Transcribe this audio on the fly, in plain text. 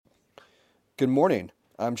Good morning.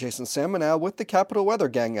 I'm Jason Samanow with the Capital Weather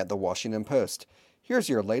Gang at the Washington Post. Here's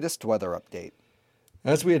your latest weather update.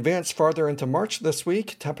 As we advance farther into March this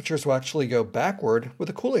week, temperatures will actually go backward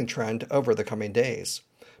with a cooling trend over the coming days.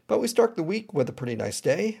 But we start the week with a pretty nice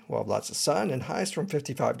day. We'll have lots of sun and highs from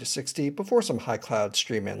 55 to 60 before some high clouds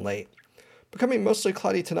stream in late. Becoming mostly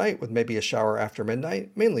cloudy tonight with maybe a shower after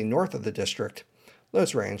midnight, mainly north of the district.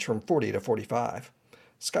 Lows range from 40 to 45.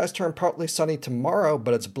 Skies turn partly sunny tomorrow,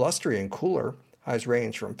 but it's blustery and cooler. Highs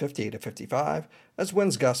range from 50 to 55, as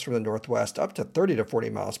winds gust from the northwest up to 30 to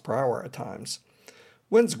 40 miles per hour at times.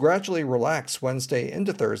 Winds gradually relax Wednesday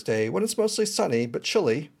into Thursday when it's mostly sunny but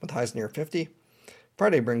chilly, with highs near 50.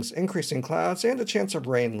 Friday brings increasing clouds and a chance of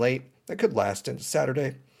rain late that could last into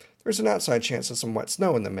Saturday. There's an outside chance of some wet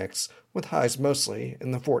snow in the mix, with highs mostly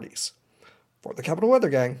in the 40s. For the Capital Weather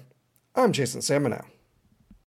Gang, I'm Jason Samanow.